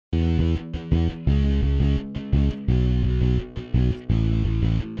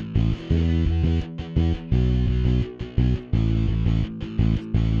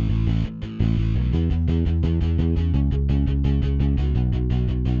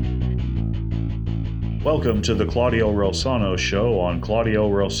Welcome to the Cuaudio Rosano Show on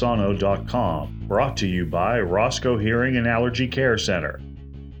ClaudioRosano.com, brought to you by Roscoe Hearing and Allergy Care Center.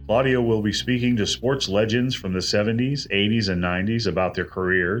 Cuaudio will be speaking to sports legends from the 70s, 80s, and 90s about their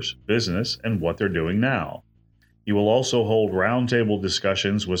careers, business, and what they're doing now. He will also hold roundtable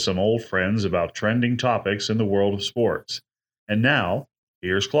discussions with some old friends about trending topics in the world of sports. And now,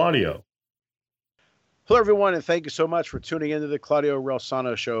 here's Cuaudio. Hello, everyone, and thank you so much for tuning into the Cuaudio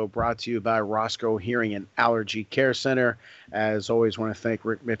Rosano Show, brought to you by Roscoe Hearing and Allergy Care Center. As always, I want to thank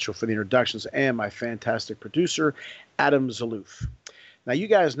Rick Mitchell for the introductions and my fantastic producer, Adam Zaloof. Now, you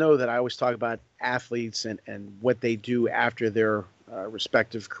guys know that I always talk about athletes and what they do after their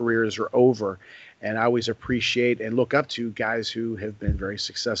respective careers are over. And I always appreciate and look up to guys who have been very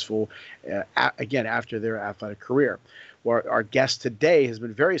successful, again, after their athletic career. Well, our guest today has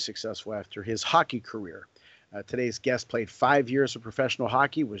been very successful after his hockey career. Today's guest played 5 years of professional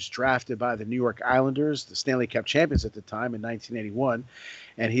hockey, was drafted by the New York Islanders, the Stanley Cup champions at the time in 1981,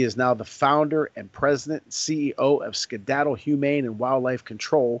 and he is now the founder and president and CEO of Skedaddle Humane and Wildlife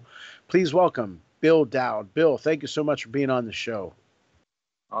Control. Please welcome Bill Dowd. Bill, thank you so much for being on the show.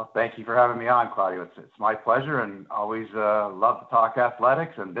 Well, thank you for having me on, Cuaudio. It's my pleasure, and always love to talk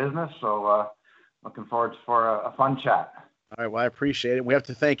athletics and business, so looking forward for a fun chat. All right, well, I appreciate it. We have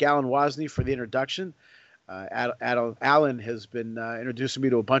to thank Alan Wozni for the introduction. Alan has been introducing me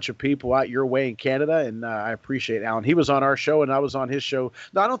to a bunch of people out your way in Canada, and I appreciate Alan. He was on our show, and I was on his show.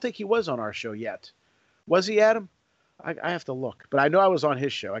 No, I don't think he was on our show yet. Was he, Adam? I have to look, but I know I was on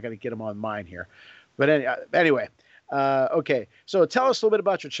his show. I got to get him on mine here. But anyway, okay. So tell us a little bit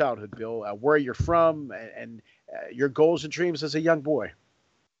about your childhood, Bill, where you're from, and your goals and dreams as a young boy.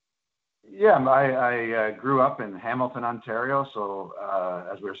 Yeah, I grew up in Hamilton, Ontario. So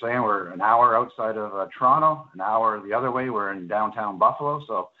as we were saying, we're an hour outside of Toronto, an hour the other way. We're in downtown Buffalo,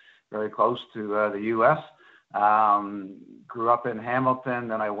 so very close to the U.S. Grew up in Hamilton.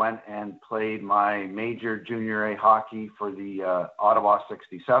 Then I went and played my major junior A hockey for the Ottawa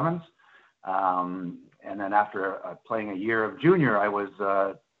 67s. And then after playing a year of junior, I was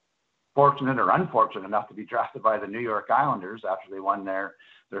fortunate or unfortunate enough to be drafted by the New York Islanders after they won their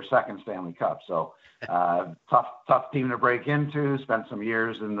second Stanley Cup. So tough team to break into. Spent some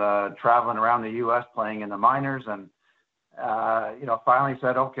years in traveling around the U.S. playing in the minors, and finally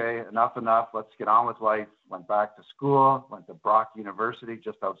said, okay, enough. Let's get on with life. Went back to school. Went to Brock University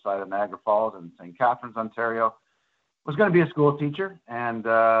just outside of Niagara Falls in St. Catharines, Ontario. Was going to be a school teacher, and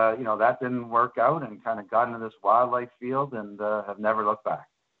that didn't work out, and kind of got into this wildlife field, and have never looked back.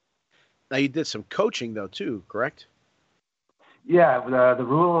 Now, you did some coaching though too, correct? Yeah, the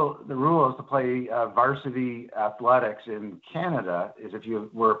rule is to play varsity athletics in Canada is if you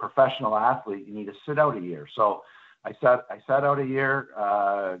were a professional athlete, you need to sit out a year. So I sat out a year,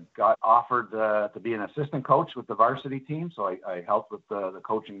 got offered to be an assistant coach with the varsity team. So I helped with the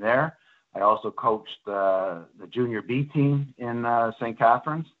coaching there. I also coached the junior B team in St.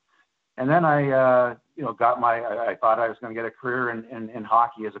 Catharines. And then I thought I was going to get a career in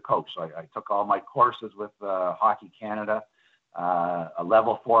hockey as a coach. So I took all my courses with Hockey Canada. A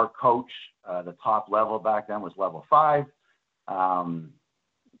level 4 coach. The top level back then was level 5.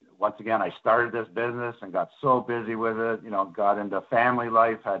 Once again, I started this business and got so busy with it, got into family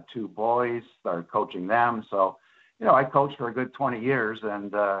life, had 2 boys, started coaching them. So, I coached for a good 20 years,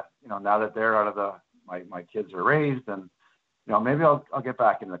 and, now that they're out of my kids are raised, and, maybe I'll get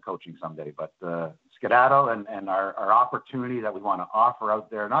back into coaching someday. But Skedaddle and our opportunity that we want to offer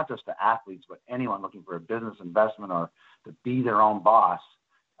out there, not just to athletes, but anyone looking for a business investment or to be their own boss,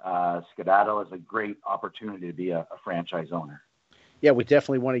 Skedaddle is a great opportunity to be a franchise owner. Yeah, we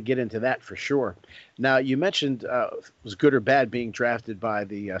definitely want to get into that for sure. Now, you mentioned was good or bad being drafted by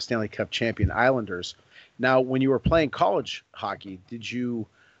the Stanley Cup champion Islanders. Now, when you were playing college hockey, did you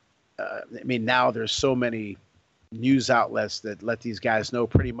now there's so many news outlets that let these guys know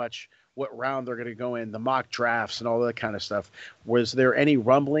pretty much what round they're going to go in, the mock drafts and all that kind of stuff. Was there any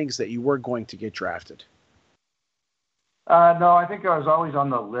rumblings that you were going to get drafted? No, I think I was always on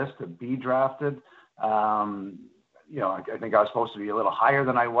the list to be drafted. I think I was supposed to be a little higher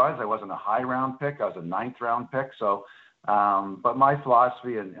than I was. I wasn't a high round pick. I was a 9th round pick. So, but my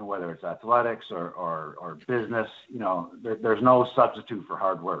philosophy, and whether it's athletics or business, there's no substitute for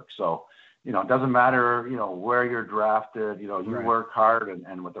hard work. So, it doesn't matter, where you're drafted, you Right. work hard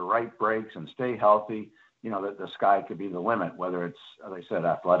and with the right breaks and stay healthy, the sky could be the limit, whether it's, as I said,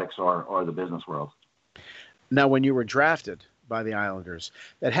 athletics or the business world. Now, when you were drafted by the Islanders,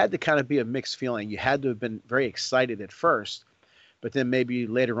 that had to kind of be a mixed feeling. You had to have been very excited at first, But then maybe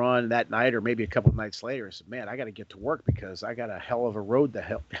later on that night, or maybe a couple of nights later, I said, "Man, I got to get to work because I got a hell of a road to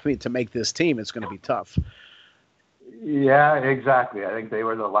help. I mean, to make this team, it's going to be tough." Yeah, exactly. I think they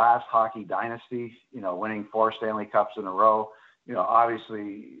were the last hockey dynasty, winning 4 Stanley Cups in a row.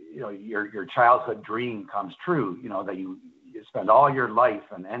 Obviously, your childhood dream comes true, that you spend all your life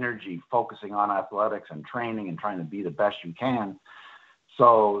and energy focusing on athletics and training and trying to be the best you can.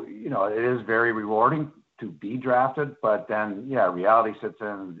 So, it is very rewarding to be drafted, but then, reality sits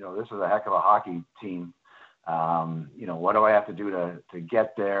in, this is a heck of a hockey team. What do I have to do to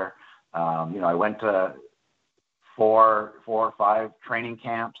get there? I went to 4 or 5 training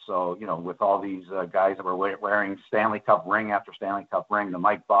camps. So, with all these guys that were wearing Stanley Cup ring after Stanley Cup ring, the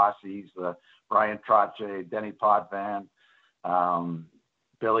Mike Bossies, the Brian Trottier, Denny Potvin,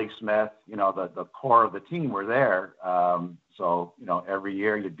 Billy Smith, the core of the team were there. So, every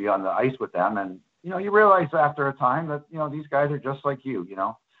year you'd be on the ice with them, and, you realize after a time that, these guys are just like you,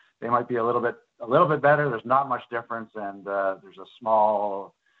 they might be a little bit better. There's not much difference. And there's a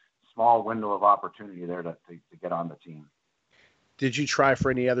small window of opportunity there to get on the team. Did you try for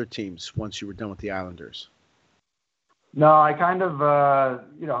any other teams once you were done with the Islanders? No, I kind of, I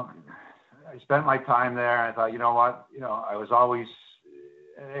spent my time there. And I thought, you know what, I was always,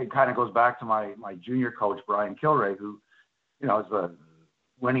 it kind of goes back to my junior coach, Brian Kilray, who, is the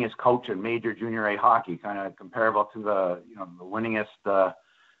winningest coach in major junior A hockey, kind of comparable to the winningest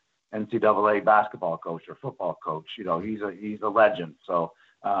NCAA basketball coach or football coach. He's a legend. So,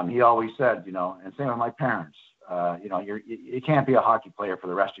 he always said, and same with my parents, you can't be a hockey player for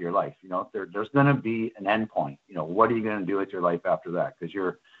the rest of your life. There's going to be an end point. What are you going to do with your life after that? Because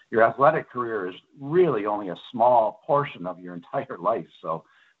your athletic career is really only a small portion of your entire life. So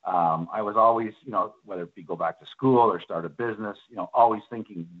I was always, whether it be go back to school or start a business, always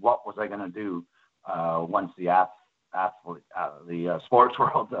thinking, what was I going to do once the sports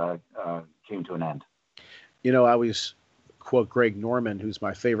world came to an end? I always quote Greg Norman, who's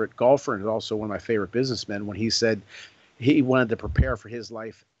my favorite golfer and also one of my favorite businessmen, when he said he wanted to prepare for his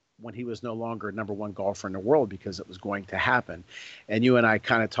life when he was no longer number 1 golfer in the world, because it was going to happen. And you and I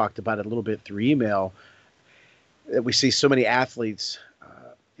kind of talked about it a little bit through email, that we see so many athletes,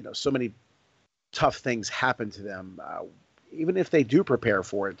 so many tough things happen to them. Even if they do prepare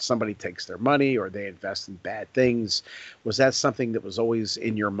for it, somebody takes their money or they invest in bad things. Was that something that was always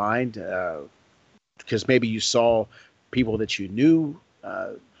in your mind? Because maybe you saw people that you knew,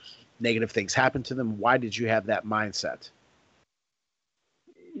 negative things happen to them. Why did you have that mindset?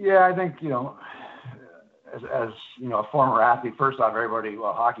 Yeah, I think, as a former athlete, first off,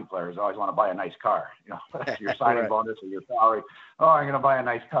 hockey players always want to buy a nice car. That's your signing bonus or your salary. Oh, I'm going to buy a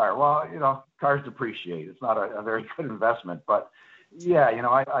nice car. Well, cars depreciate. It's not a very good investment. But yeah,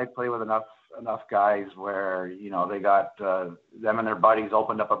 I play with enough guys where, they got them and their buddies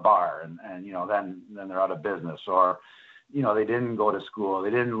opened up a bar and then they're out of business, or, they didn't go to school. They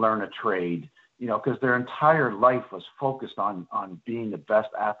didn't learn a trade, because their entire life was focused on being the best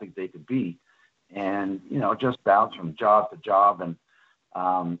athlete they could be. And, just bounce from job to job. And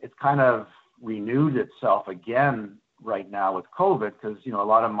it's kind of renewed itself again right now with COVID, because, a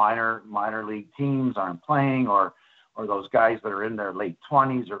lot of minor league teams aren't playing, or those guys that are in their late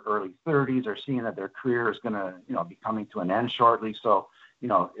 20s or early 30s are seeing that their career is going to, be coming to an end shortly. So,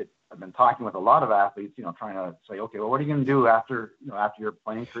 I've been talking with a lot of athletes, trying to say, okay, well, what are you going to do after your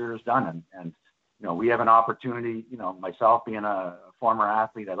playing career is done? And we have an opportunity, myself being a former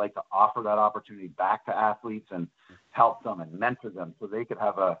athlete, I'd like to offer that opportunity back to athletes and help them and mentor them so they could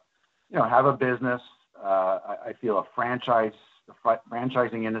have a business. I feel the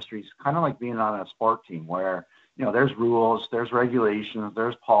franchising industry is kind of like being on a sport team where, there's rules, there's regulations,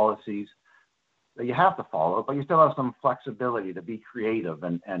 there's policies that you have to follow, but you still have some flexibility to be creative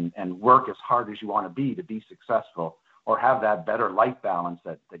and work as hard as you want to be successful, or have that better life balance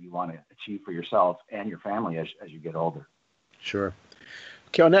that you want to achieve for yourself and your family as you get older. Sure.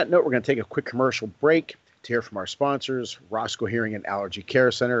 Okay, on that note, we're going to take a quick commercial break to hear from our sponsors, Roscoe Hearing and Allergy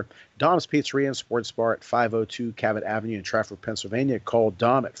Care Center, Dom's Pizzeria and Sports Bar at 502 Cabot Avenue in Trafford, Pennsylvania. Call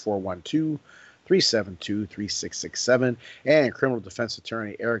Dom at 412-372-3667, and criminal defense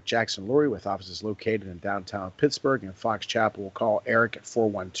attorney Eric Jackson Lurie with offices located in downtown Pittsburgh and Fox Chapel. Will call Eric at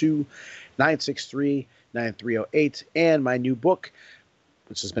 412-963-9308. And my new book,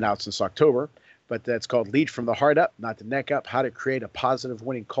 which has been out since October, but that's called Lead from the Heart Up, Not the Neck Up, How to Create a Positive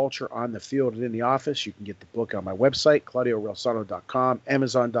Winning Culture on the Field and in the Office. You can get the book on my website, ClaudioRelsano.com,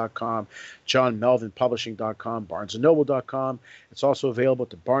 Amazon.com, JohnMelvinPublishing.com, BarnesandNoble.com. It's also available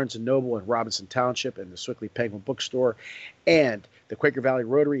at the Barnes & Noble in Robinson Township and the Swickley Penguin Bookstore. And the Quaker Valley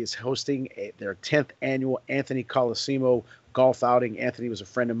Rotary is hosting their 10th annual Anthony Colosimo golf outing. Anthony was a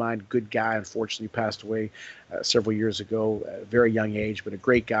friend of mine, good guy. Unfortunately, passed away several years ago, at a very young age, but a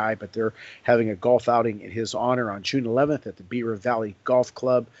great guy. But they're having a golf outing in his honor on June 11th at the Beaver Valley Golf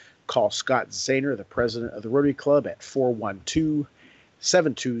Club. Call Scott Zahner, the president of the Rotary Club, at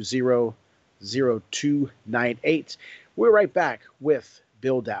 412-720-0298. We're right back with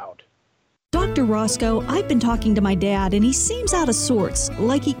Bill Dowd. Dr. Roscoe, I've been talking to my dad, and he seems out of sorts,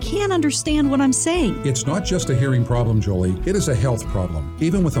 like he can't understand what I'm saying. It's not just a hearing problem, Jolie. It is a health problem.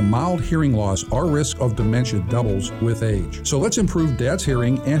 Even with a mild hearing loss, our risk of dementia doubles with age. So let's improve Dad's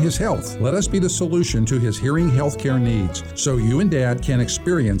hearing and his health. Let us be the solution to his hearing health care needs, so you and Dad can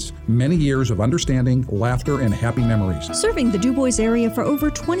experience many years of understanding, laughter, and happy memories. Serving the DuBois area for over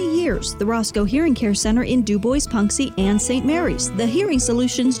 20 years, the Roscoe Hearing Care Center in DuBois, Punxsutawney, and St. Mary's. The hearing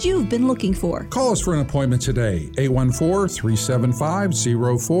solutions you've been looking for. Call us for an appointment today,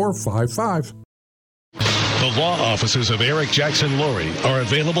 814-375-0455. The law offices of Eric Jackson Lurie are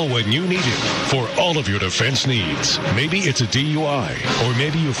available when you need it for all of your defense needs. Maybe it's a DUI, or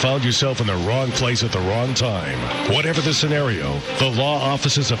maybe you found yourself in the wrong place at the wrong time. Whatever the scenario, the law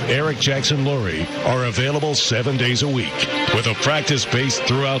offices of Eric Jackson Lurie are available 7 days a week. With a practice based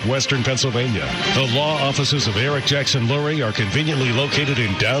throughout Western Pennsylvania, the law offices of Eric Jackson Lurie are conveniently located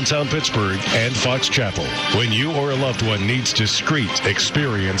in downtown Pittsburgh and Fox Chapel. When you or a loved one needs discreet,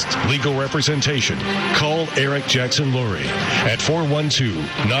 experienced legal representation, call Eric Jackson Lurie at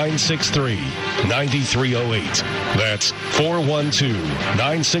 412-963-9308. That's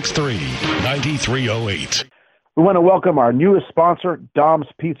 412-963-9308. We want to welcome our newest sponsor, Dom's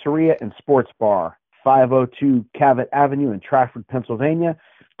Pizzeria and Sports Bar, 502 Cavett Avenue in Trafford, Pennsylvania.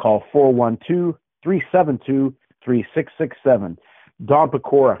 Call 412-372-3667. Dom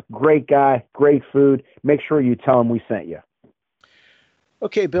Pecora, great guy, great food. Make sure you tell him we sent you.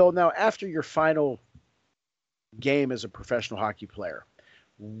 Okay, Bill, now after your final game as a professional hockey player,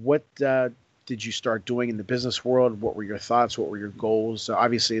 what did you start doing in the business world? What were your thoughts? What were your goals?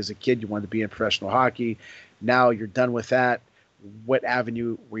 Obviously, as a kid, you wanted to be in professional hockey. Now you're done with that. What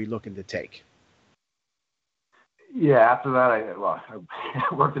avenue were you looking to take? Yeah, after that, I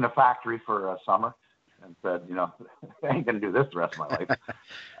worked in a factory for a summer and said, I ain't going to do this the rest of my life.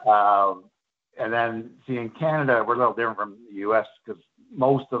 And then, in Canada, we're a little different from the U.S. because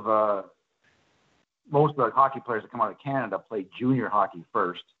most of the hockey players that come out of Canada play junior hockey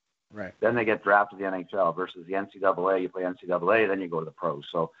first. Right. Then they get drafted to the NHL versus the NCAA. You play NCAA, then you go to the pros.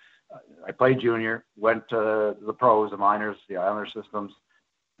 So I played junior, went to the pros, the minors, the Islander systems,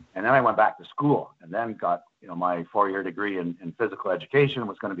 and then I went back to school and then got, my 4-year degree in physical education,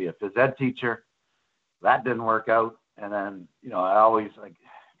 was going to be a phys ed teacher. That didn't work out. And then, I always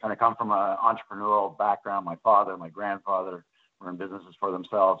kind of come from an entrepreneurial background. My father, my grandfather were in businesses for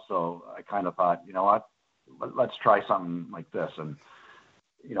themselves. So I kind of thought, let's try something like this. And,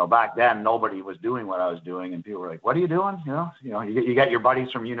 back then nobody was doing what I was doing. And people were like, what are you doing? You get your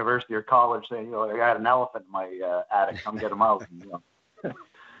buddies from university or college saying, I got an elephant in my attic, come get him out. And,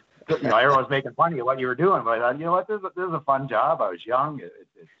 everyone's making fun of you what you were doing. But I thought, this is a fun job. I was young. It's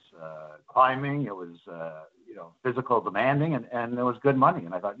climbing. It was, physical demanding and there was good money.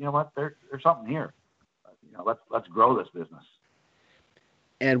 And I thought, there's something here. Let's grow this business.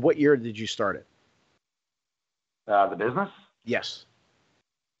 And what year did you start it? The business? Yes.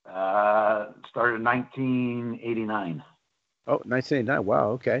 Started in 1989. Oh, 1989. Wow.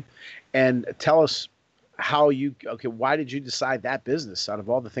 Okay. And tell us why did you decide that business out of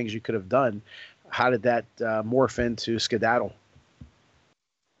all the things you could have done? How did that morph into Skedaddle?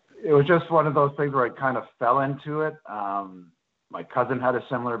 It was just one of those things where I kind of fell into it. My cousin had a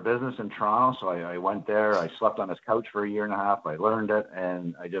similar business in Toronto, so I went there. I slept on his couch for a year and a half. I learned it,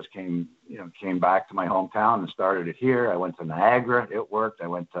 and I just came back to my hometown and started it here. I went to Niagara. It worked. I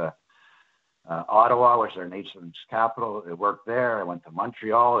went to Ottawa, which is our nation's capital. It worked there. I went to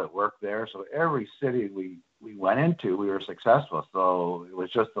Montreal. It worked there. So every city we went into, we were successful. So it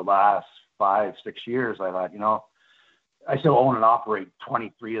was just the last 5-6 years. I thought, I still own and operate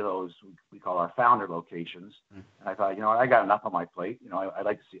 23 of those we call our founder locations. And I thought, I got enough on my plate. I'd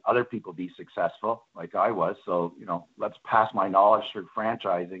like to see other people be successful like I was. So, let's pass my knowledge through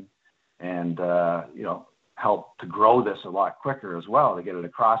franchising and, help to grow this a lot quicker as well, to get it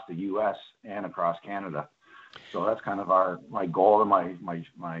across the U.S. and across Canada. So that's kind of my goal and my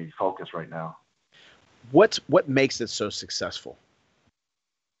focus right now. What makes it so successful?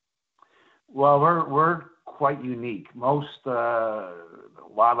 Well, we're quite unique. Most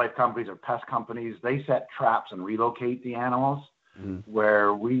wildlife companies or pest companies, they set traps and relocate the animals and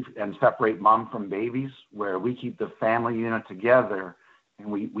separate mom from babies, where we keep the family unit together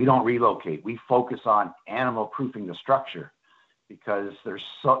and we don't relocate. We focus on animal proofing the structure. because you're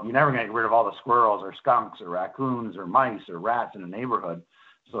never going to get rid of all the squirrels or skunks or raccoons or mice or rats in a neighborhood.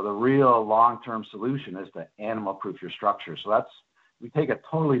 So the real long-term solution is to animal-proof your structure. So we take a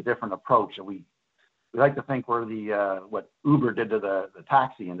totally different approach, and we like to think we're what Uber did to the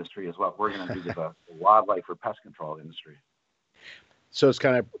taxi industry is what we're going to do to the wildlife or pest control industry. So it's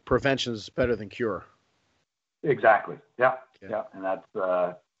kind of prevention is better than cure. Exactly. Yeah. And that's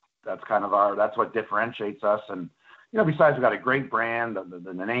kind of that's what differentiates us. And besides, we've got a great brand.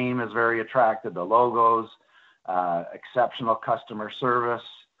 The name is very attractive. The logos, exceptional customer service.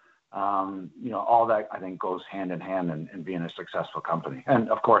 All that I think goes hand in hand in being a successful company. And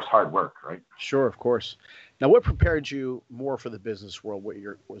of course, hard work, right? Sure, of course. Now, what prepared you more for the business world?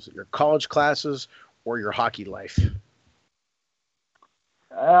 Was it your college classes or your hockey life?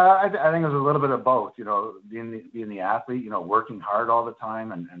 I think it was a little bit of both. Being the athlete, working hard all the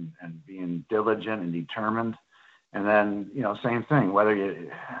time and being diligent and determined. And then, same thing,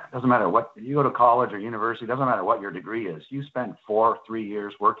 doesn't matter what you go to college or university, doesn't matter what your degree is. You spend 3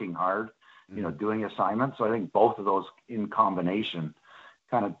 years working hard, doing assignments. So I think both of those in combination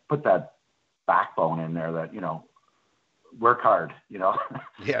kind of put that backbone in there that, work hard,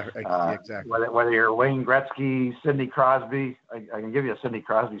 Yeah, exactly. Whether you're Wayne Gretzky, Sidney Crosby, I can give you a Sidney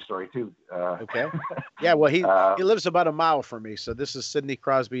Crosby story too. Okay. Yeah, well, he lives about a mile from me, so this is Sidney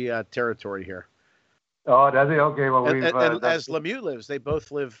Crosby territory here. Oh, does he? Okay. Well, and as Lemieux lives, they both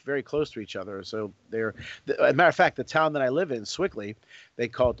live very close to each other. So as a matter of fact, the town that I live in, Swickley, they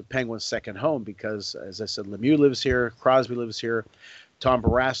call it the Penguins' second home because, as I said, Lemieux lives here, Crosby lives here, Tom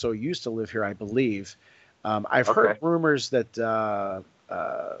Barrasso used to live here, I believe. I've heard rumors that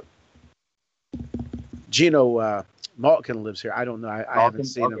Gino Malkin lives here. I don't know. I haven't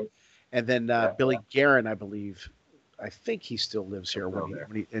seen him. And then Billy Guerin, I think he still lives here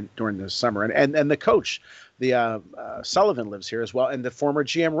during the summer. And the coach, Sullivan lives here as well. And the former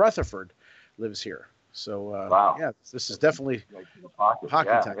GM Rutherford lives here. So, wow. Yeah, this is definitely hockey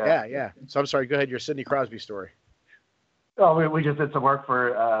time. Yeah. So I'm sorry. Go ahead. Your Sidney Crosby story. Oh, we just did some work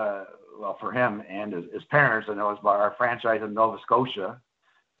for him and his parents. And it was by our franchise in Nova Scotia,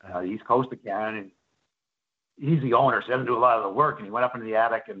 the East Coast of Canada. And he's the owner, so he doesn't do a lot of the work. And he went up into the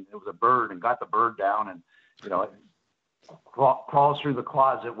attic and it was a bird and got the bird down and, crawls through the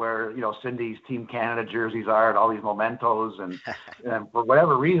closet where, Cindy's Team Canada jerseys are and all these mementos. And for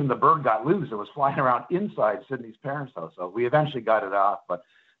whatever reason, the bird got loose. It was flying around inside Cindy's parents' house. So we eventually got it off, but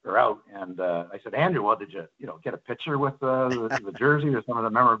they're out. And I said, Andrew, well, did you, get a picture with the jersey or some of the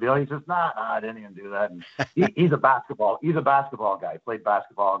memorabilia? He says, nah, I didn't even do that. And he's a basketball guy. He played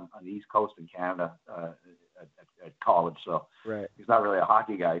basketball on the East Coast in Canada at college. So he's not really a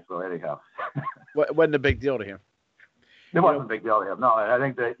hockey guy. So anyhow. Wasn't a big deal to him. It wasn't a big deal to him. No, I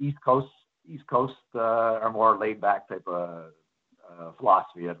think the East Coast are more laid back type of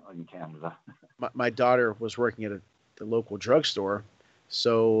philosophy in Canada. My daughter was working at the local drugstore,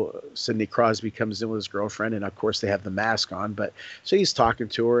 so Sidney Crosby comes in with his girlfriend, and of course they have the mask on. But so he's talking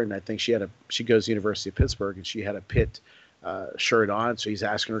to her, and I think she goes to the University of Pittsburgh, and she had a Pitt shirt on, so he's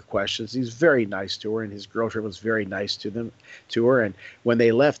asking her questions. He's very nice to her, and his girlfriend was very nice to her. And when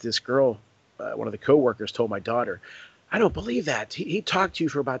they left, this girl, one of the coworkers, told my daughter, I don't believe that. He talked to you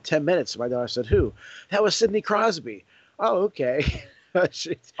for about 10 minutes. My daughter said, who? That was Sidney Crosby. Oh, okay.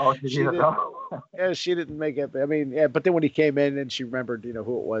 she didn't make it. I mean, yeah, but then when he came in and she remembered, who it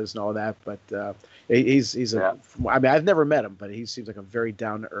was and all that. But I mean, I've never met him, but he seems like a very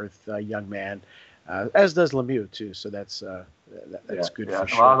down-to-earth young man, as does Lemieux, too. So that's good for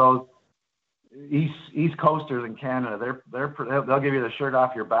sure. A lot of those East Coasters in Canada, they'll give you the shirt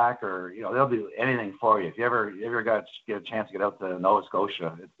off your back, or they'll do anything for you. If you ever get a chance to get out to Nova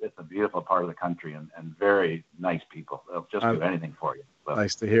Scotia, it's a beautiful part of the country and very nice people. They'll just do anything for you. So,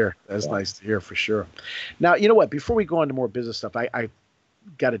 nice to hear. That's nice to hear for sure. Now, you know what? Before we go on to more business stuff, I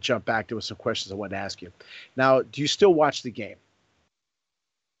got to jump back. There were some questions I wanted to ask you. Now, do you still watch the game?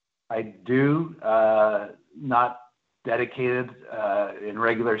 I do. Not dedicated in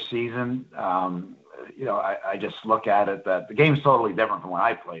regular season. I just look at it that the game's totally different from when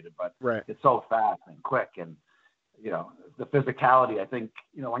I played it, but it's so fast and quick, and the physicality. I think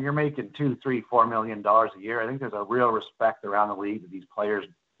when you're making $2, $3, $4 million a year, I think there's a real respect around the league that these players,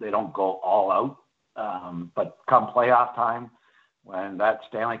 they don't go all out, but come playoff time, when that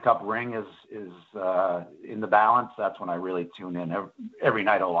Stanley Cup ring is in the balance, that's when I really tune in. Every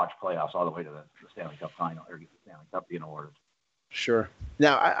night I'll watch playoffs all the way to the Stanley Cup final, or the Stanley Cup being awarded. Sure.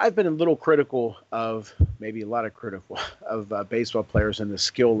 Now, I've been a little critical of, maybe a lot of critical of baseball players and the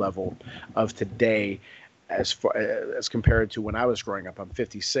skill level of today. as compared to when I was growing up. I'm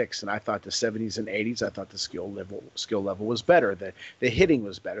 56, and I thought the 70s and 80s, I thought the skill level was better. The hitting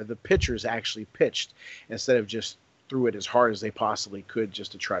was better. The pitchers actually pitched instead of just threw it as hard as they possibly could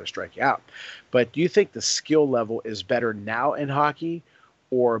just to try to strike you out. But do you think the skill level is better now in hockey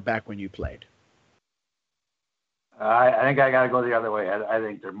or back when you played? I think I got to go the other way. I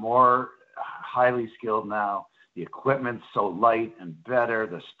think they're more highly skilled now. The equipment's so light and better.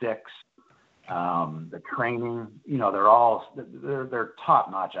 The sticks, the training, they're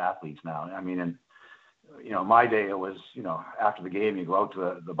top-notch athletes now. I mean, in my day, it was, after the game, you go out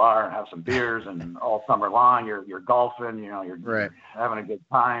to the bar and have some beers, and all summer long, you're golfing, you're having a good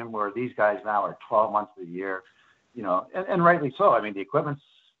time, where these guys now are 12 months of the year, and rightly so. I mean, the equipment's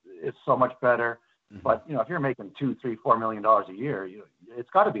is so much better. Mm-hmm. But, if you're making $2, $3, $4 million a year, it's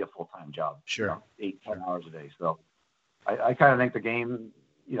got to be a full-time job. Sure. 8, 10 hours a day. So I kind of think the game,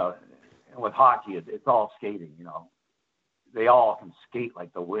 with hockey, it's all skating, they all can skate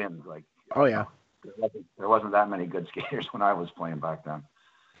like the wind. Like, oh yeah. There wasn't that many good skaters when I was playing back then.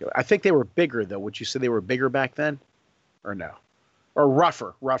 I think they were bigger, though. Would you say they were bigger back then, or no, or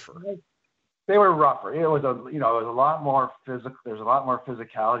rougher? They were rougher. It was it was a lot more physical. There's a lot more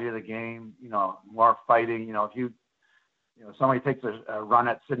physicality of the game. More fighting. If somebody takes a run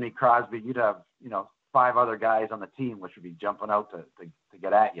at Sidney Crosby, you'd have 5 other guys on the team which would be jumping out to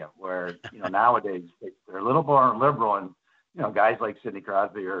get at you. Where nowadays they're a little more liberal, and guys like Sidney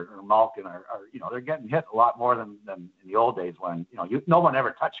Crosby or Malkin are they're getting hit a lot more than in the old days when no one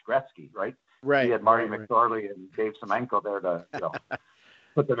ever touched Gretzky, right? Right. He had Marty McSorley and Dave Semenko there to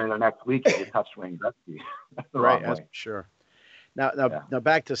put them in the next week if you touch Wayne Gretzky. Right, that's sure. Now,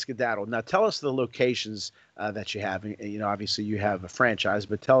 back to Skedaddle. Now, tell us the locations that you have. Obviously you have a franchise,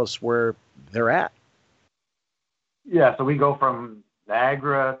 but tell us where they're at. Yeah, so we go from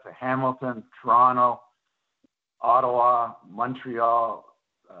Niagara to Hamilton, Toronto, Ottawa, Montreal,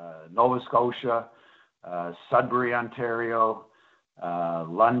 Nova Scotia, Sudbury, Ontario,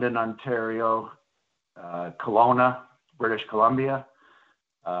 London, Ontario, Kelowna, British Columbia,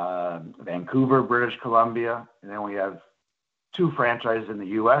 Vancouver, British Columbia, and then we have 2 franchises in the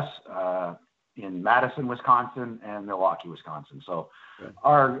U.S., in Madison, Wisconsin, and Milwaukee, Wisconsin. So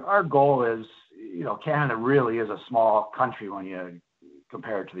our goal is, Canada really is a small country when you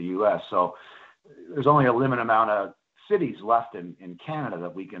compare it to the U.S. So there's only a limited amount of cities left in Canada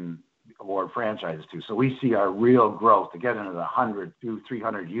that we can award franchises to. So we see our real growth to get into the 100 to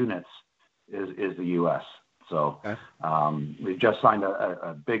 300 units is the U.S. So we've just signed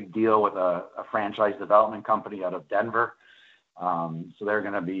a big deal with a franchise development company out of Denver. So they're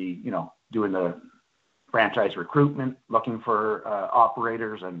going to be, doing the franchise recruitment, looking for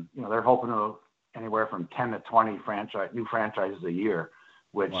operators, and they're hoping to anywhere from 10 to 20 new franchises a year,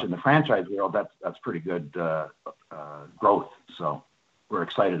 which in the franchise world, that's pretty good growth. So we're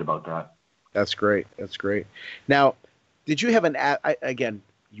excited about that. That's great. Now, did you have again,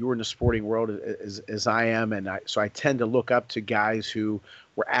 you were in the sporting world as I am, and so I tend to look up to guys who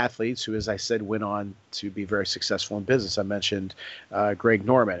were athletes who, as I said, went on to be very successful in business. I mentioned Greg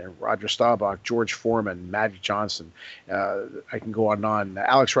Norman and Roger Staubach, George Foreman, Magic Johnson. I can go on and on.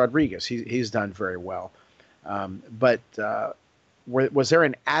 Alex Rodriguez, he's done very well. But was there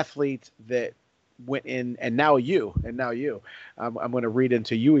an athlete that went in, and now you, I'm going to read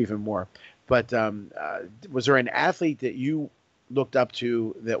into you even more. But was there an athlete that you looked up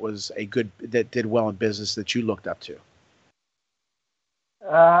to that did well in business that you looked up to?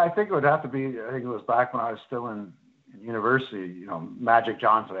 I think it would have to be, I think it was back when I was still in university, Magic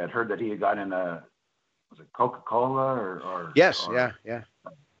Johnson. I had heard that he had gotten into, was it Coca-Cola or yes. Yeah.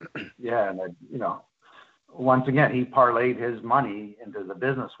 Yeah. And once again, he parlayed his money into the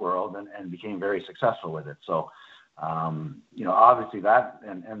business world and became very successful with it. So, obviously that,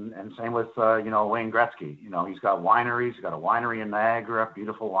 and same with, Wayne Gretzky, he's got wineries. He's got a winery in Niagara,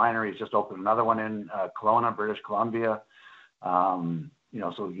 beautiful winery. He's just opened another one in Kelowna, British Columbia.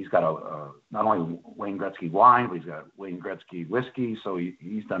 So he's got not only Wayne Gretzky wine, but he's got Wayne Gretzky whiskey. So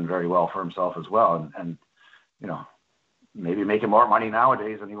he's done very well for himself as well. And maybe making more money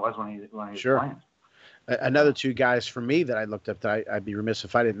nowadays than he was when he was playing. Another 2 guys for me that I looked up to, I'd be remiss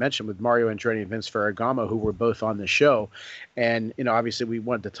if I didn't mention, with Mario Andretti and Vince Ferragamo, who were both on the show. And, obviously we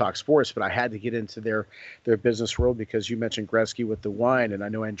wanted to talk sports, but I had to get into their business world because you mentioned Gretzky with the wine. And I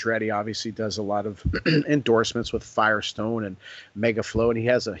know Andretti obviously does a lot of endorsements with Firestone and Megaflow. And he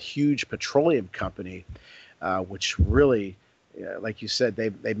has a huge petroleum company, which really, like you said,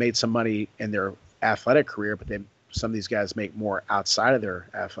 they made some money in their athletic career, but some of these guys make more outside of their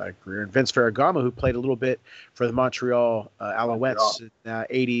athletic career. And Vince Ferragamo, who played a little bit for the Montreal Alouettes in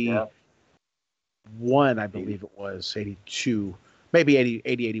 80. 81, I believe it was, 82, maybe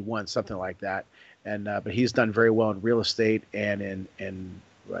 81, something like that. And but he's done very well in real estate, and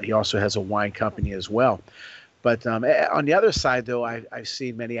he also has a wine company as well. But on the other side, though, I've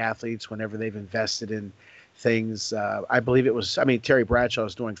seen many athletes whenever they've invested in things. I believe it was, I mean, Terry Bradshaw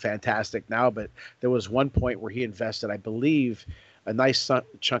is doing fantastic now, but there was one point where he invested, I believe, a nice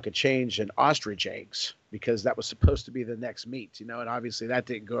chunk of change in ostrich eggs, because that was supposed to be the next meat, and obviously that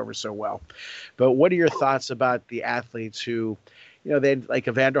didn't go over so well. But what are your thoughts about the athletes who, they, like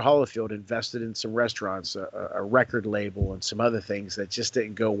Evander Holyfield, invested in some restaurants, a record label, and some other things that just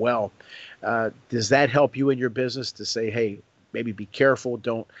didn't go well? Does that help you in your business to say, hey, maybe be careful,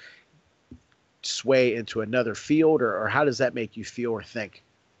 don't sway into another field, or how does that make you feel or think?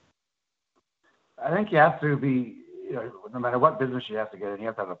 I think you have to be, no matter what business you have to get in, you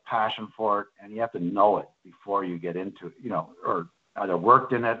have to have a passion for it, and you have to know it before you get into it, or either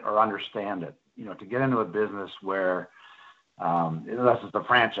worked in it or understand it. To get into a business where, unless it's a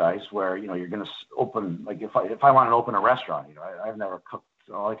franchise where, you're going to open, like if I wanted to open a restaurant, I've never cooked,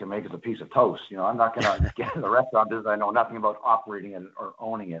 all I can make is a piece of toast. I'm not going to get in the restaurant business. I know nothing about operating it or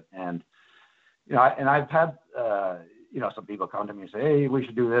owning it. And, and I've had, some people come to me and say, hey, we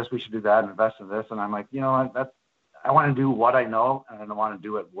should do this, we should do that, invest in this. And I'm like, I want to do what I know, and I want to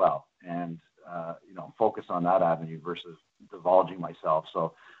do it well, and focus on that avenue versus divulging myself.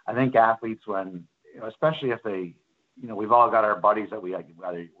 So I think athletes, when especially if they, we've all got our buddies that we,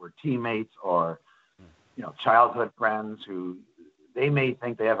 whether we're teammates or childhood friends, who they may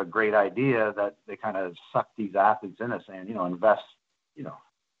think they have a great idea, that they kind of suck these athletes into saying, invest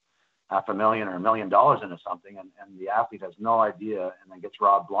 $500,000 or $1 million into something, and the athlete has no idea, and then gets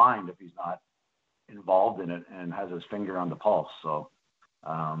robbed blind if he's not involved in it and has his finger on the pulse. So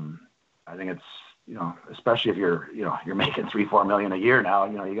I think it's, especially if you're making $3-4 million a year now,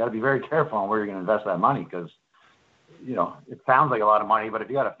 you got to be very careful on where you're going to invest that money, because it sounds like a lot of money, but if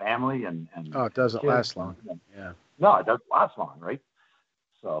you got a family and it doesn't last long. Yeah, no, it doesn't last long, right?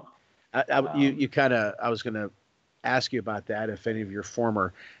 So I was going to ask you about that, if any of your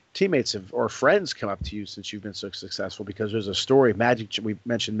former teammates or friends come up to you since you've been so successful, because there's a story. We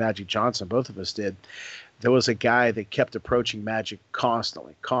mentioned Magic Johnson, both of us did. There was a guy that kept approaching Magic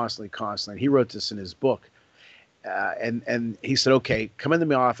constantly. He wrote this in his book, and he said, okay, come into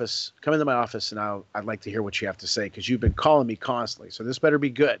my office, and I'd like to hear what you have to say, because you've been calling me constantly, so this better be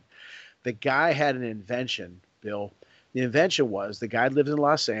good. The guy had an invention, Bill. The invention was, the guy lived in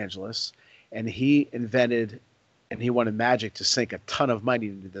Los Angeles, and he wanted Magic to sink a ton of money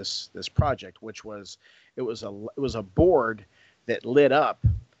into this project, which was, it was a board that lit up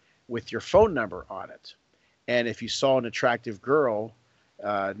with your phone number on it. And if you saw an attractive girl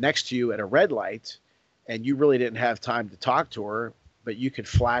next to you at a red light, and you really didn't have time to talk to her, but you could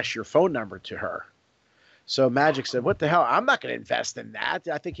flash your phone number to her. So Magic said, what the hell? I'm not going to invest in that.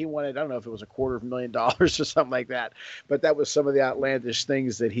 I think he wanted, I don't know if it was $250,000 or something like that, but that was some of the outlandish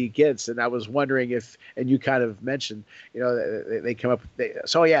things that he gets. And I was wondering if, and you kind of mentioned, they come up,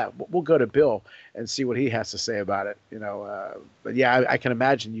 so yeah, we'll go to Bill and see what he has to say about it, but yeah, I can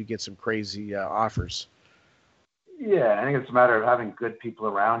imagine you get some crazy offers. Yeah, I think it's a matter of having good people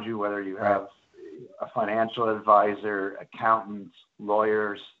around you, whether you have a financial advisor, accountants,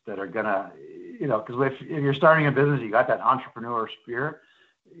 lawyers that are going to, because if you're starting a business, you got that entrepreneur spirit,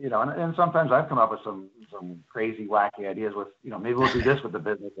 and sometimes I've come up with some crazy, wacky ideas with, maybe we'll do this with the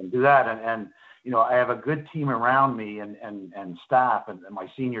business and do that. And I have a good team around me and staff and my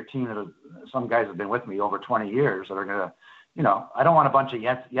senior team some guys have been with me over 20 years that are going to, I don't want a bunch of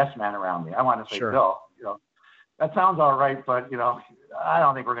yes men around me. I want to say, sure. Bill, that sounds all right, but, I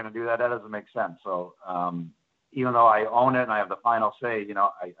don't think we're going to do that. That doesn't make sense. So, even though I own it and I have the final say,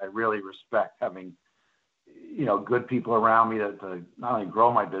 I really respect having, good people around me to not only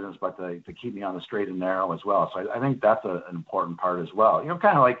grow my business, but to keep me on the straight and narrow as well. So I think that's an important part as well.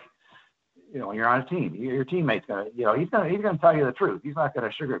 Kind of like, when you're on a team, your teammate's going to, he's going to tell you the truth. He's not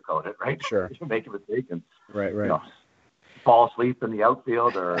going to sugarcoat it, right? Sure. You make a mistake and, right. Fall asleep in the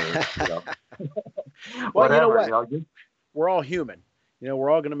outfield or, Well, whatever. you know what? We're all human.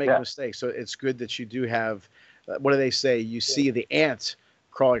 We're all going to make mistakes. So it's good that you do have, what do they say? You see the ant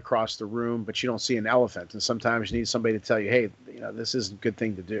crawling across the room, but you don't see an elephant. And sometimes you need somebody to tell you, hey, this isn't a good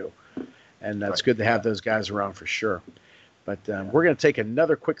thing to do. And that's good to have those guys around for sure. But we're going to take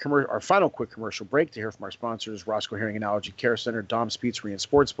another our final quick commercial break to hear from our sponsors, Roscoe Hearing and Allergy Care Center, Dom's Pizzeria and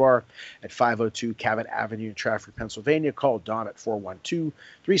Sports Bar at 502 Cabot Avenue in Trafford, Pennsylvania. Call Dom at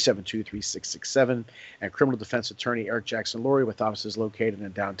 412-372-3667. And criminal defense attorney Eric Jackson Laurie with offices located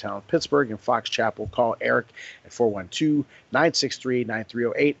in downtown Pittsburgh and Fox Chapel. Call Eric at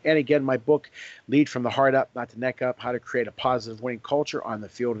 412-963-9308. And again, my book, Lead from the Heart Up, Not the Neck Up, How to Create a Positive Winning Culture on the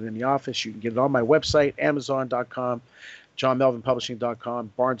Field and in the Office. You can get it on my website, Amazon.com,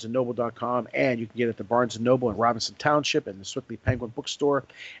 JohnMelvinPublishing.com, BarnesandNoble.com, and you can get it at the Barnes & Noble in Robinson Township and the Swickley Penguin Bookstore.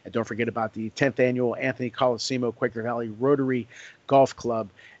 And don't forget about the 10th Annual Anthony Colosimo Quaker Valley Rotary Golf Club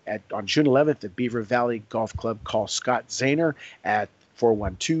on June 11th at Beaver Valley Golf Club. Call Scott Zahner at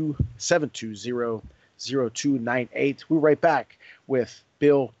 412-720-0298. We're right back with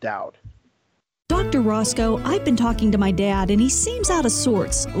Bill Dowd. Dr. Roscoe, I've been talking to my dad, and he seems out of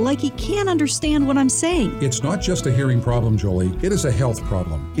sorts, like he can't understand what I'm saying. It's not just a hearing problem, Jolie. It is a health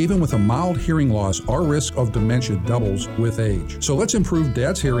problem. Even with a mild hearing loss, our risk of dementia doubles with age. So let's improve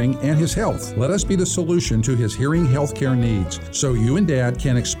Dad's hearing and his health. Let us be the solution to his hearing health care needs, so you and Dad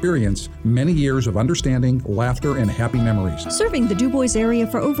can experience many years of understanding, laughter, and happy memories. Serving the DuBois area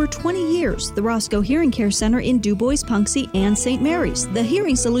for over 20 years, the Roscoe Hearing Care Center in DuBois, Punxsutawney, and St. Mary's. The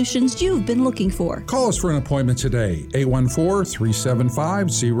hearing solutions you've been looking for. Call us for an appointment today,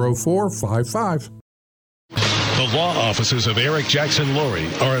 814-375-0455. The law offices of Eric Jackson Laurie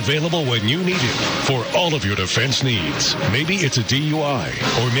are available when you need him for all of your defense needs. Maybe it's a DUI,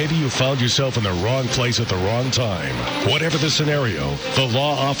 or maybe you found yourself in the wrong place at the wrong time. Whatever the scenario, the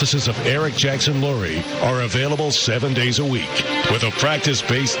law offices of Eric Jackson Laurie are available 7 days a week. With a practice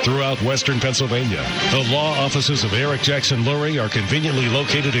based throughout Western Pennsylvania, the law offices of Eric Jackson Laurie are conveniently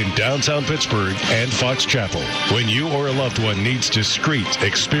located in downtown Pittsburgh and Fox Chapel. When you or a loved one needs discreet,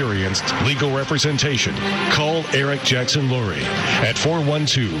 experienced legal representation, call Eric Jackson Laurie at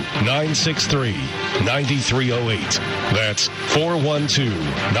 412-963-9308. That's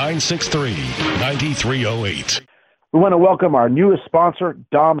 412-963-9308. We want to welcome our newest sponsor,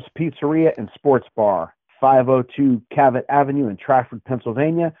 Dom's Pizzeria and Sports Bar, 502 Cabot Avenue in Trafford,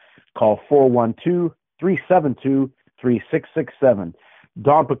 Pennsylvania. Call 412-372-3667.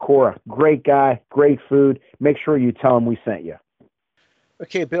 Don Pecora, great guy, great food. Make sure you tell him we sent you.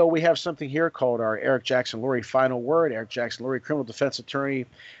 Okay, Bill, we have something here called our Eric Jackson Laurie Final Word. Eric Jackson Laurie, criminal defense attorney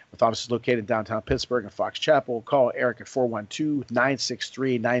with offices located in downtown Pittsburgh and Fox Chapel. Call Eric at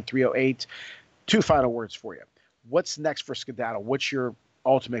 412-963-9308. Two final words for you. What's next for Skedaddle? What's your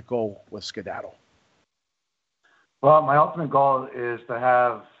ultimate goal with Skedaddle? Well, my ultimate goal is to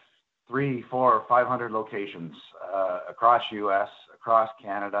have 300, 400, 500 locations across U.S., across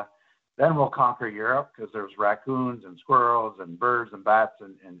Canada. Then we'll conquer Europe because there's raccoons and squirrels and birds and bats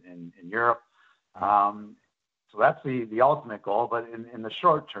in Europe. So that's the ultimate goal. But in the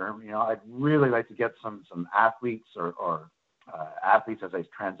short term, I'd really like to get some athletes or athletes as they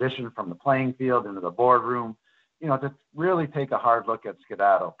transition from the playing field into the boardroom, to really take a hard look at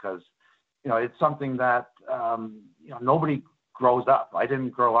Skedaddle because, it's something that, nobody grows up. I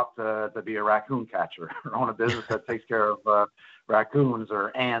didn't grow up to be a raccoon catcher or own a business that takes care of raccoons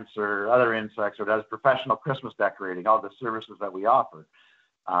or ants or other insects or does professional Christmas decorating, all the services that we offer.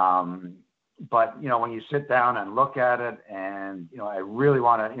 But, when you sit down and look at it and, I really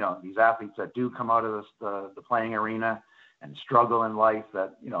want to, these athletes that do come out of the playing arena and struggle in life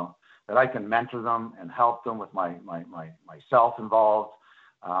that, that I can mentor them and help them with myself involved.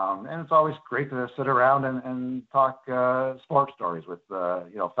 And it's always great to sit around and talk sports stories with,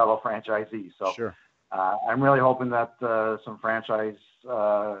 fellow franchisees. So sure. I'm really hoping that some franchise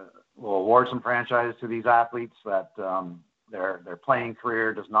will award some franchise to these athletes that their playing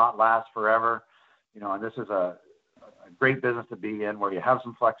career does not last forever. And this is a great business to be in where you have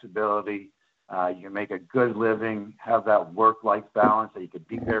some flexibility. You can make a good living, have that work-life balance that you could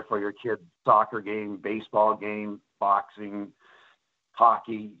be there for your kid's soccer game, baseball game, boxing,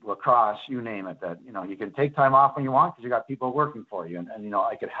 hockey, lacrosse, you name it, that, you can take time off when you want because you got people working for you. And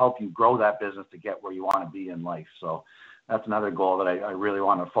I could help you grow that business to get where you want to be in life. So that's another goal that I really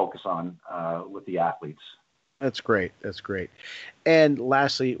want to focus on with the athletes. That's great. That's great. And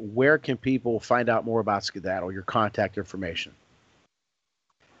lastly, where can people find out more about Skedaddle, your contact information?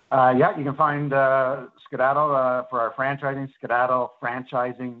 You can find Skedaddle for our franchising,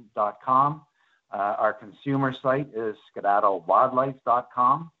 skedaddlefranchising.com. Our consumer site is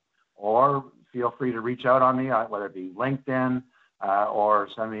skedaddlewildlife.com, or feel free to reach out on me, whether it be LinkedIn or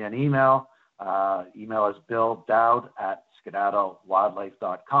send me an email. Email is Bill Dowd at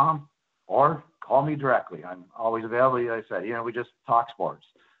skedaddlewildlife.com, or call me directly. I'm always available. As I said, we just talk sports.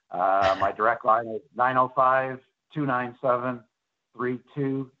 My direct line is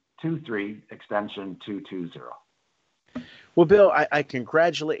 297-3223, extension 220. Well, Bill, I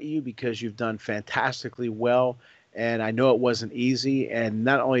congratulate you because you've done fantastically well. And I know it wasn't easy. And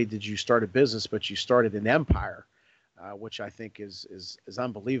not only did you start a business, but you started an empire, which I think is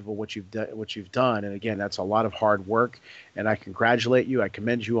unbelievable what you've done. And again, that's a lot of hard work. And I congratulate you. I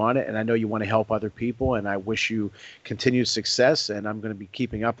commend you on it. And I know you want to help other people. And I wish you continued success. And I'm going to be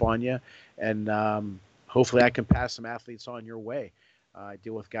keeping up on you. And hopefully I can pass some athletes on your way. I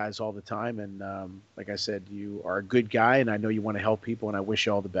deal with guys all the time. And like I said, you are a good guy. And I know you want to help people. And I wish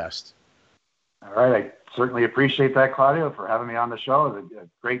you all the best. All right. I certainly appreciate that, Claudio, for having me on the show. It was a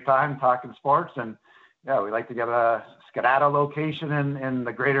great time talking sports. And yeah, we'd like to get a Skedaddle location in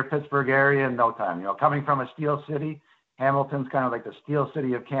the greater Pittsburgh area in no time. Coming from a steel city, Hamilton's kind of like the steel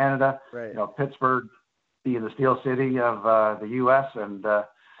city of Canada. Right. Pittsburgh being the steel city of the U.S. and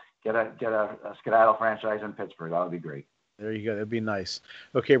get a Skedaddle franchise in Pittsburgh. That would be great. There you go. That'd be nice.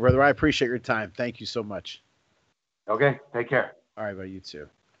 Okay, brother. I appreciate your time. Thank you so much. Okay. Take care. All right, buddy. You too.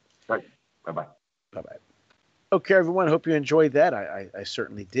 All right. Bye-bye. Bye-bye. Okay, everyone. Hope you enjoyed that. I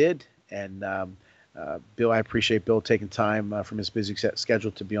certainly did. And Bill, I appreciate Bill taking time from his busy schedule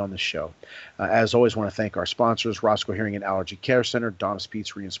to be on the show. As always, I want to thank our sponsors, Roscoe Hearing and Allergy Care Center, Dom's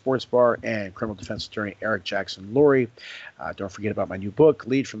Pizzeria and Sports Bar, and criminal defense attorney Eric Jackson Lurie. Don't forget about my new book,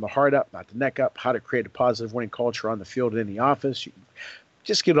 Lead from the Heart Up, Not the Neck Up, How to Create a Positive Winning Culture on the Field and in the Office.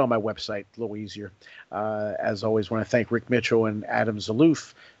 Just get it on my website, a little easier. As always, I want to thank Rick Mitchell and Adam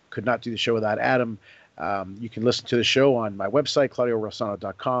Zaloof. Could not do the show without Adam. You can listen to the show on my website,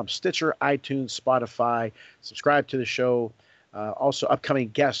 ClaudioRosano.com, Stitcher, iTunes, Spotify. Subscribe to the show. Also, upcoming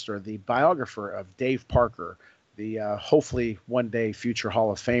guest or the biographer of Dave Parker, the hopefully one day future Hall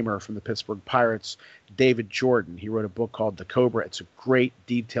of Famer from the Pittsburgh Pirates, David Jordan. He wrote a book called The Cobra. It's a great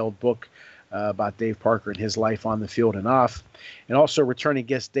detailed book about Dave Parker and his life on the field and off. And also returning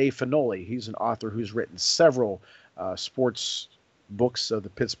guest Dave Finoli. He's an author who's written several sports books of the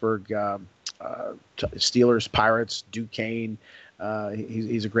Pittsburgh Steelers, Pirates, Duquesne.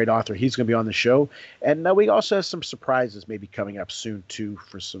 He's a great author. He's going to be on the show. And we also have some surprises maybe coming up soon, too,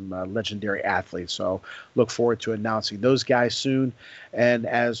 for some legendary athletes. So look forward to announcing those guys soon. And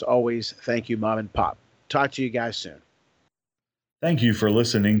as always, thank you, Mom and Pop. Talk to you guys soon. Thank you for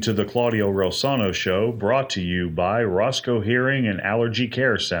listening to the Claudio Rosano Show, brought to you by Roscoe Hearing and Allergy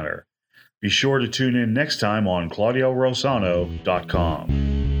Care Center. Be sure to tune in next time on ClaudioRosano.com.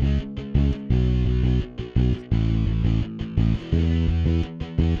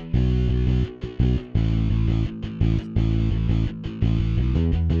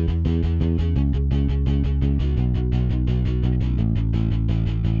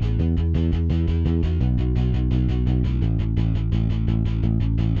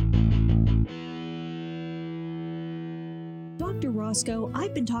 Roscoe,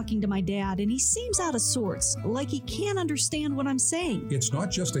 I've been talking to my dad, and he seems out of sorts, like he can't understand what I'm saying. It's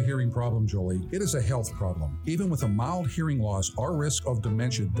not just a hearing problem, Jolie. It is a health problem. Even with a mild hearing loss, our risk of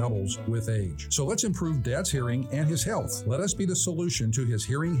dementia doubles with age. So let's improve Dad's hearing and his health. Let us be the solution to his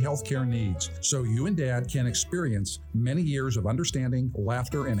hearing health care needs, so you and Dad can experience many years of understanding,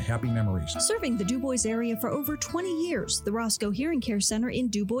 laughter, and happy memories. Serving the DuBois area for over 20 years, the Roscoe Hearing Care Center in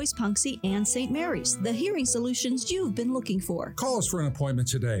DuBois, Punxsutawney, and St. Mary's. The hearing solutions you've been looking for. Call us for an appointment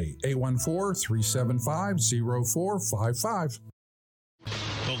today, 814-375-0455.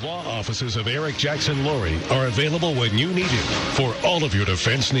 The law offices of Eric Jackson Lurie are available when you need him for all of your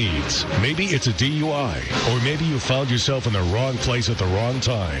defense needs. Maybe it's a DUI, or maybe you found yourself in the wrong place at the wrong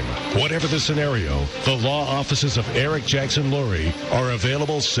time. Whatever the scenario, the law offices of Eric Jackson Lurie are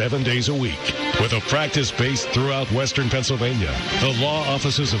available 7 days a week. With a practice based throughout Western Pennsylvania, the law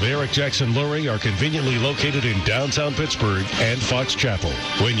offices of Eric Jackson Lurie are conveniently located in downtown Pittsburgh and Fox Chapel.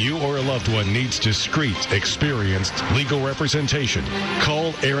 When you or a loved one needs discreet, experienced legal representation,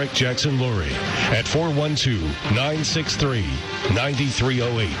 call Eric Jackson Lurie at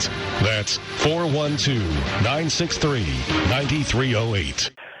 412-963-9308. That's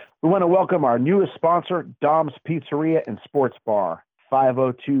 412-963-9308. We want to welcome our newest sponsor, Dom's Pizzeria and Sports Bar,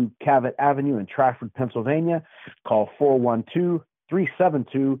 502 Cavett Avenue in Trafford, Pennsylvania. Call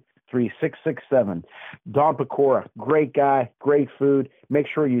 412-372-3667. Don Pecora, great guy, great food. Make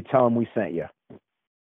sure you tell him we sent you.